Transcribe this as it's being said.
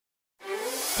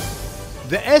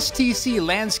The STC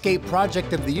Landscape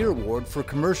Project of the Year Award for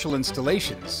Commercial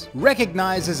Installations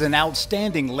recognizes an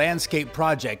outstanding landscape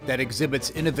project that exhibits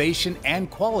innovation and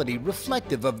quality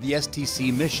reflective of the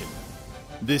STC mission.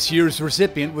 This year's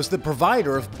recipient was the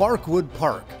provider of Barkwood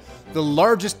Park, the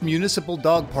largest municipal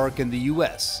dog park in the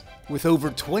U.S., with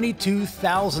over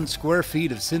 22,000 square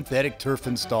feet of synthetic turf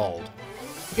installed.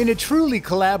 In a truly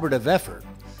collaborative effort,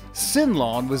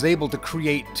 Sinlawn was able to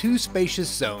create two spacious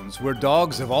zones where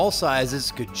dogs of all sizes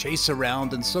could chase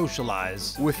around and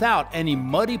socialize without any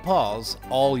muddy paws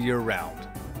all year round.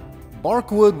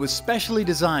 Barkwood was specially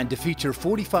designed to feature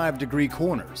 45-degree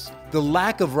corners. The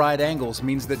lack of right angles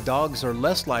means that dogs are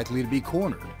less likely to be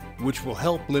cornered, which will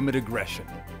help limit aggression.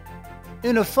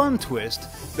 In a fun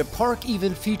twist, the park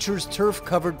even features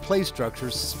turf-covered play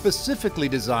structures specifically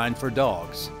designed for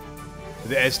dogs.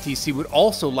 The STC would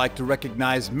also like to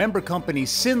recognize member company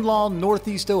Sinlawn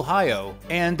Northeast Ohio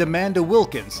and Amanda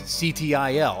Wilkins,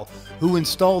 CTIL, who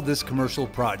installed this commercial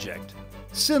project.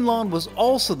 Sinlawn was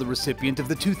also the recipient of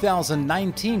the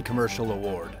 2019 Commercial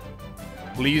Award.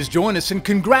 Please join us in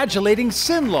congratulating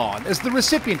Sinlawn as the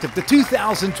recipient of the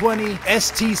 2020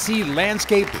 STC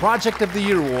Landscape Project of the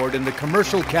Year Award in the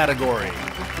commercial category.